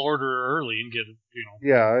 Or they'll order early and get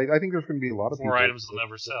Yeah, I think there's going to be a lot of more people items they'll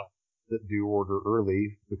never sell that do order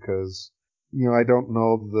early because I don't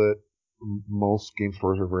know that most game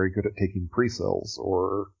stores are very good at taking pre-sales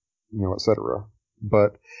or etc.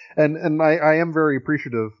 But and I am very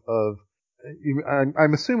appreciative of.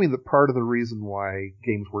 I'm assuming that part of the reason why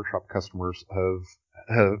Games Workshop customers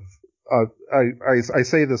have I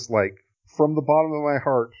say this like from the bottom of my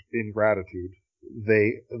heart in gratitude.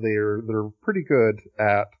 They're pretty good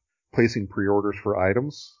at placing pre-orders for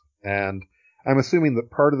items, and I'm assuming that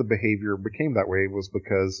part of the behavior became that way was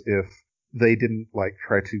because if they didn't like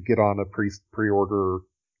try to get on a pre-order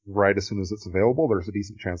right as soon as it's available, there's a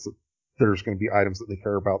decent chance that there's going to be items that they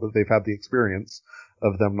care about that they've had the experience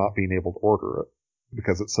of them not being able to order it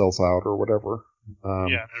because it sells out or whatever.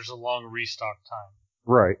 Yeah, there's a long restock time.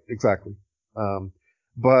 Right, exactly.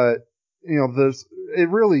 But it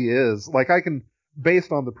really is like I can,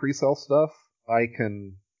 based on the pre-sale stuff, I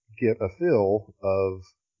can get a feel of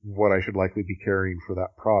what I should likely be carrying for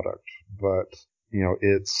that product. But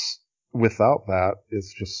it's without that,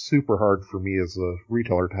 it's just super hard for me as a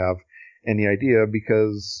retailer to have any idea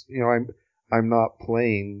because I'm not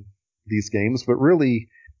playing these games, but really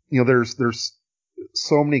there's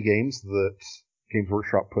so many games that Games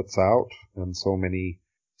Workshop puts out and so many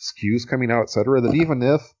SKUs coming out, etc. that even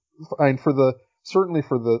if certainly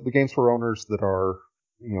for the game store owners that are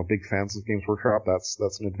big fans of Games Workshop,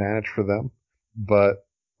 that's an advantage for them. But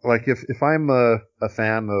like if I'm a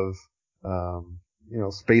fan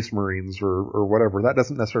of Space Marines or whatever, that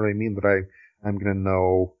doesn't necessarily mean that I'm going to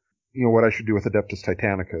know what I should do with Adeptus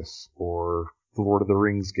Titanicus or the Lord of the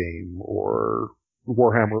Rings game or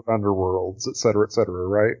Warhammer Underworlds, etc.,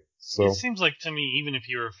 right? So it seems like to me, even if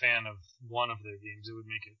you're a fan of one of their games, it would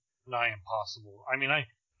make it nigh impossible. I mean, I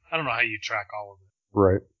don't know how you track all of it.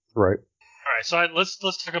 Right. All right, so let's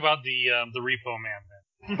talk about the Repo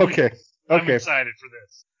Man then. Okay. I'm excited for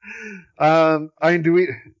this. I mean, do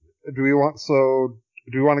we want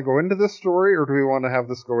to go into this story, or do we want to have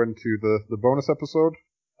this go into the bonus episode?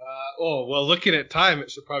 Well, looking at time, it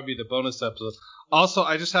should probably be the bonus episode. Also,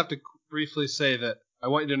 I just have to briefly say that I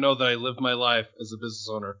want you to know that I live my life as a business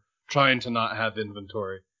owner trying to not have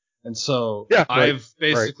inventory. And so I've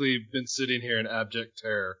basically been sitting here in abject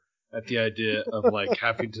terror at the idea of like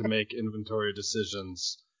having to make inventory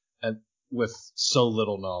decisions and with so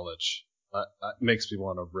little knowledge. It makes me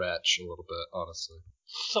want to retch a little bit, honestly.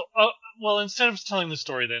 So, well, instead of telling the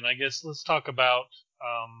story, then I guess let's talk about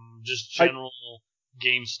just general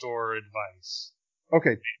game store advice.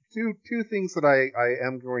 Okay, two things that I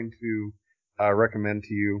am going to recommend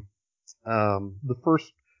to you. The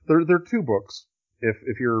first, there are two books.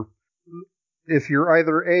 If you're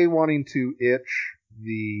either wanting to itch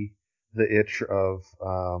the itch of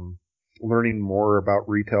learning more about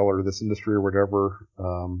retail or this industry or whatever,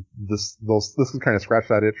 this can kind of scratch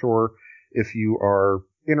that itch. Or if you are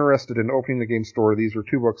interested in opening a game store, these are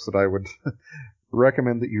two books that I would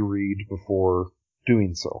recommend that you read before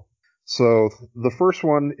doing so. So the first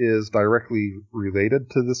one is directly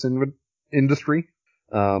related to this industry.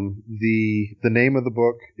 The name of the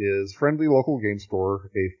book is Friendly Local Game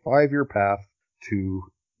Store, A 5-Year Path to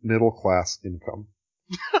Middle Class Income.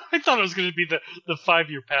 I thought it was going to be the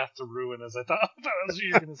 5-year path to ruin, as I thought that was what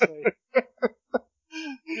you were going to say.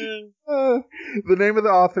 The name of the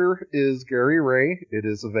author is Gary Ray. It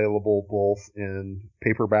is available both in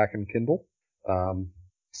paperback and Kindle.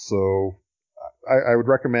 So I would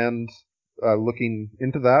recommend looking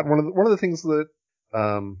into that. One of the things that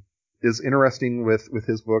is interesting with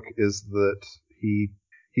his book is that he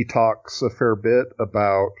talks a fair bit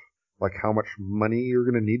about like how much money you're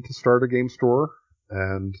going to need to start a game store,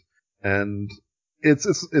 and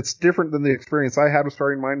it's different than the experience I had with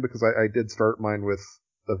starting mine, because I did start mine with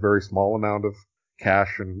a very small amount of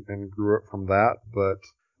cash and grew up from that. But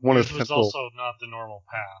Yours was also not the normal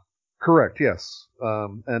path. Correct. Yes.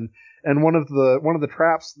 And one of the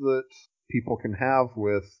traps that people can have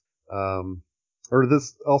with or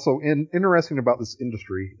this also interesting about this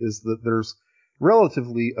industry is that there's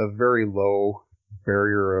relatively a very low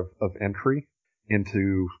barrier of entry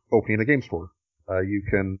into opening a game store. You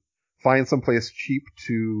can find someplace cheap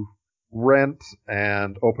to rent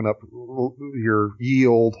and open up your ye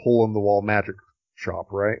old hole in the wall magic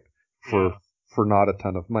shop, right? For not a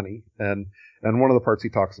ton of money. And one of the parts he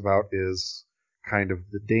talks about is kind of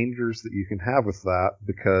the dangers that you can have with that,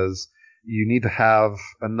 because you need to have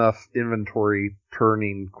enough inventory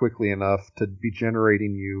turning quickly enough to be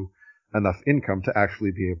generating you enough income to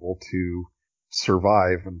actually be able to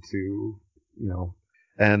survive and to,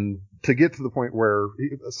 and to get to the point where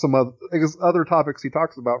some other topics he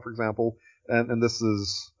talks about, for example, and this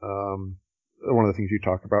is one of the things you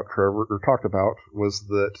talked about, Trevor, or talked about, was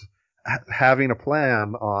that having a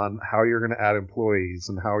plan on how you're going to add employees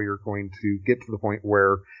and how you're going to get to the point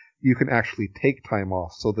where you can actually take time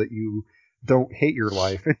off so that you don't hate your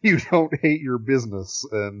life and you don't hate your business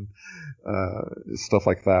and stuff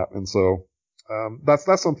like that. And so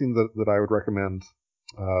that's something that I would recommend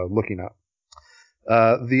looking at.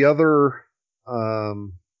 The other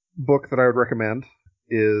book that I would recommend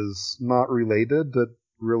is not related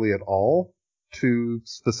really at all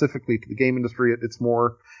specifically to the game industry. It's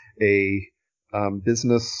more a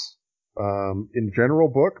business in general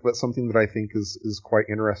book, but something that I think is quite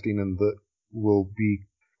interesting and that will be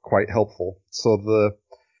quite helpful. So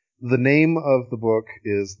the name of the book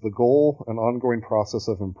is The Goal: An Ongoing Process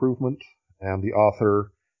of Improvement, and the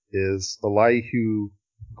author is Elihu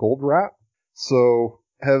Goldratt. So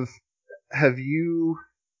have you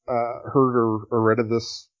heard or read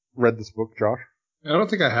this book, Josh? I don't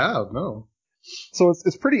think I have, no. So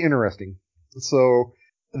it's pretty interesting. So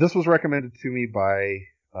this was recommended to me by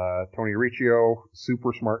Tony Riccio,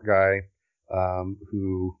 super smart guy,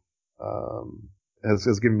 who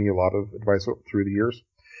has given me a lot of advice through the years.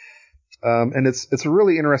 And it's a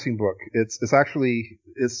really interesting book. It's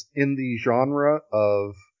in the genre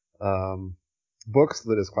of books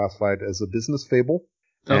that is classified as a business fable.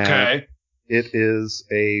 Okay. It is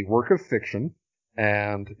a work of fiction,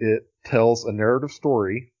 and it tells a narrative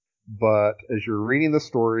story. But as you're reading the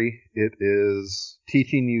story, it is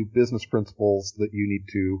teaching you business principles that you need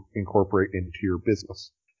to incorporate into your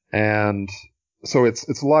business. And so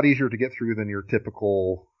it's a lot easier to get through than your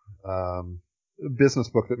typical business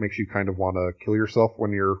book that makes you kind of want to kill yourself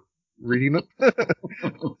when you're reading it, but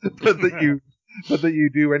that you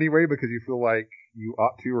do anyway because you feel like you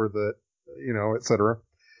ought to, or that etc.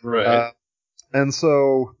 Right. And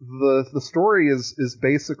so the story is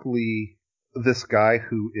basically this guy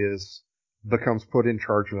who becomes put in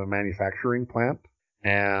charge of a manufacturing plant,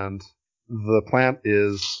 and the plant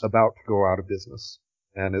is about to go out of business.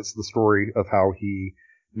 And it's the story of how he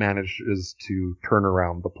manages to turn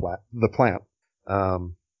around the plant.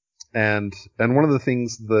 And one of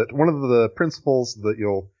the principles that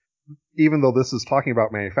even though this is talking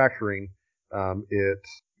about manufacturing,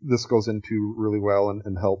 this goes into really well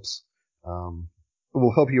and helps,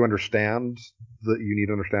 will help you understand that you need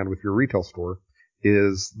to understand with your retail store,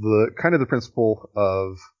 is the kind of the principle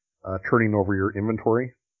of turning over your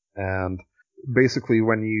inventory. And basically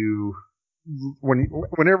whenever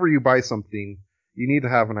you buy something, you need to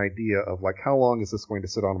have an idea of like, how long is this going to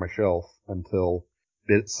sit on my shelf until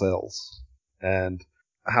it sells? And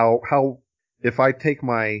how if I take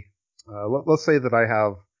my let's say that I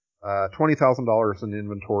have $20,000 in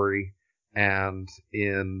inventory, and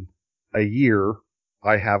in a year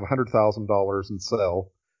I have $100,000 in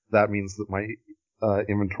sale. That means that my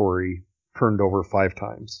inventory turned over 5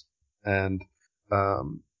 times, and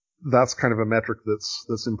that's kind of a metric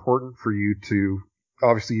that's important for you to.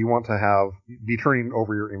 Obviously, you want to be turning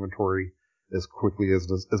over your inventory as quickly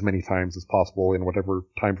as many times as possible in whatever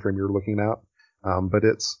time frame you're looking at. But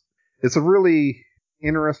it's a really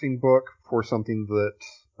interesting book for something that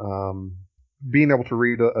being able to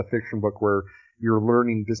read a fiction book where you're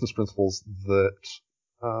learning business principles that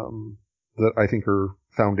I think are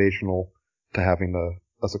foundational to having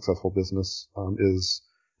a successful business is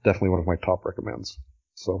definitely one of my top recommends.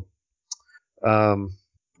 So,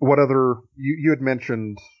 what other, you had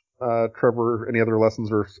mentioned, Trevor, any other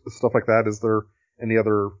lessons or stuff like that? Is there any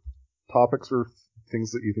other topics or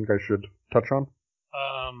things that you think I should touch on?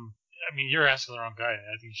 I mean, you're asking the wrong guy.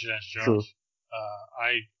 I think you should ask Josh. Sure.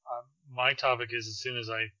 My topic is as soon as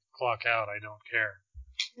I clock out, I don't care.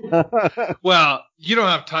 Well, you don't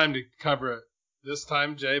have time to cover it this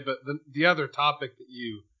time, Jay, but the other topic that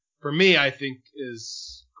for me, I think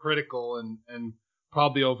is critical and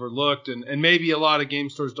probably overlooked, and maybe a lot of game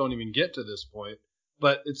stores don't even get to this point,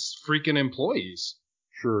 but it's freaking employees.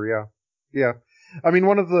 Sure, yeah. Yeah. I mean,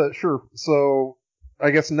 so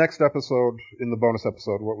I guess next episode, in the bonus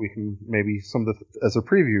episode, what we can maybe as a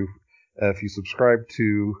preview, if you subscribe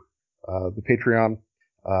to the Patreon,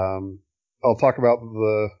 I'll talk about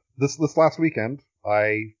this last weekend.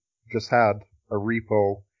 I just had a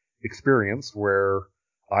repo experience where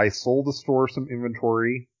I sold the store some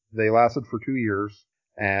inventory. They lasted for 2 years,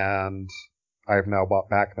 and I've now bought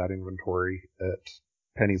back that inventory at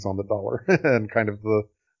pennies on the dollar, and kind of the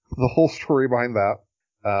whole story behind that.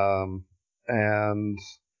 And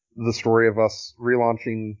the story of us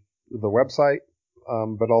relaunching the website,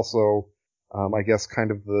 but also, I guess,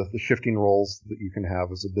 kind of the shifting roles that you can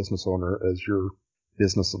have as a business owner as your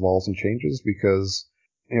business evolves and changes. Because,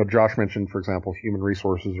 Josh mentioned, for example, human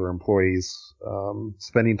resources or employees,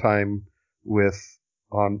 spending time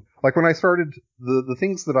like when I started, the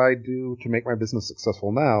things that I do to make my business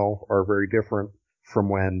successful now are very different from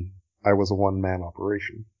when I was a one-man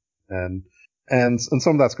operation. And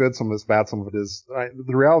some of that's good, some of it's bad, some of it is.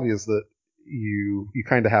 The reality is that you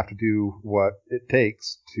kind of have to do what it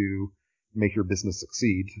takes to make your business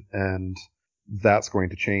succeed, and that's going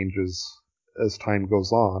to change as time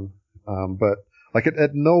goes on. But like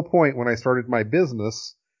at no point when I started my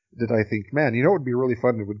business did I think, man, what would be really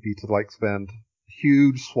fun? It would be to like spend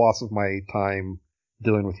huge swaths of my time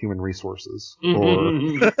dealing with human resources, or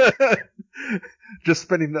just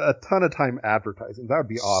spending a ton of time advertising. That would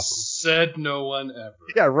be awesome. Said no one ever.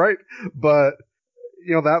 Yeah, right. But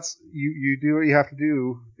that's you do what you have to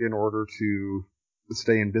do in order to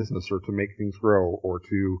stay in business, or to make things grow, or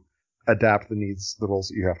to adapt the roles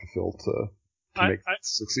that you have to fill to make it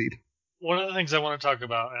succeed. One of the things I want to talk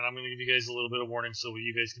about, and I'm going to give you guys a little bit of warning so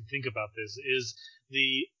you guys can think about this, is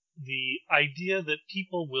the idea that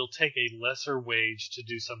people will take a lesser wage to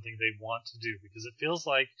do something they want to do, because it feels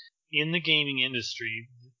like in the gaming industry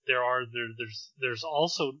there's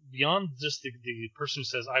also, beyond just the person who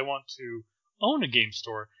says I want to own a game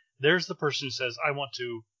store, there's the person who says I want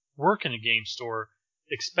to work in a game store,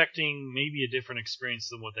 expecting maybe a different experience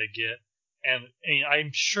than what they get. And I'm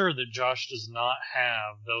sure that Josh does not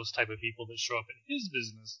have those type of people that show up in his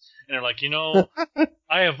business and are like,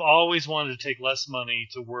 I have always wanted to take less money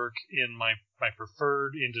to work in my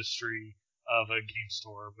preferred industry of a game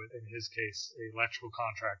store, but in his case, an electrical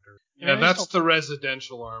contractor. Yeah, that's the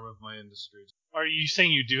residential arm of my industry. Are you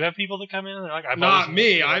saying you do have people that come in and they're like, not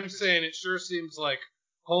me. I'm saying it sure seems like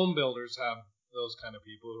home builders have those kind of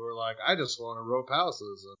people who are like, I just want to rope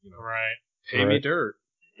houses, and, right? Pay me dirt.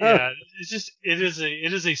 Yeah, it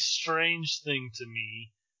is a strange thing to me,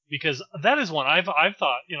 because that is one I've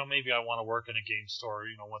thought, maybe I want to work in a game store,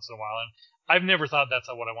 once in a while, and I've never thought that's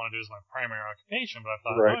what I want to do as my primary occupation, but I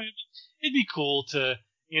thought, it'd be cool to,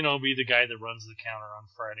 be the guy that runs the counter on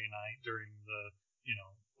Friday night during the,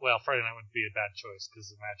 well, Friday night would be a bad choice because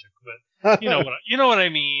of Magic, but you know what I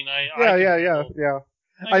mean. Yeah.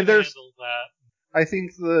 I handle that. I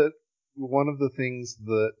think that one of the things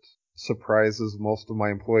that surprises most of my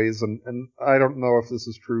employees, and I don't know if this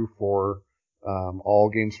is true for all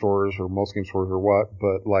game stores or most game stores or what,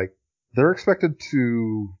 but like they're expected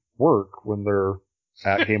to work when they're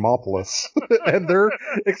at Gameopolis, and they're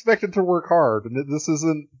expected to work hard. And this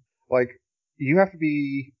isn't like, you have to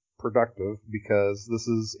be productive because this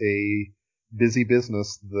is a busy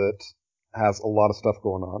business that has a lot of stuff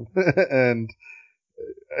going on,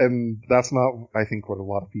 and that's not, I think, what a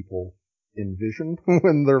lot of people envision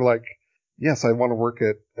when they're like, yes, I want to work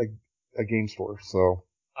at a game store. So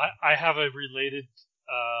I have a related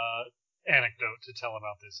anecdote to tell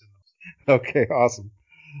about this. Okay, awesome.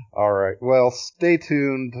 All right. Well, stay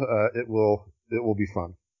tuned. It will be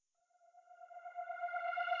fun.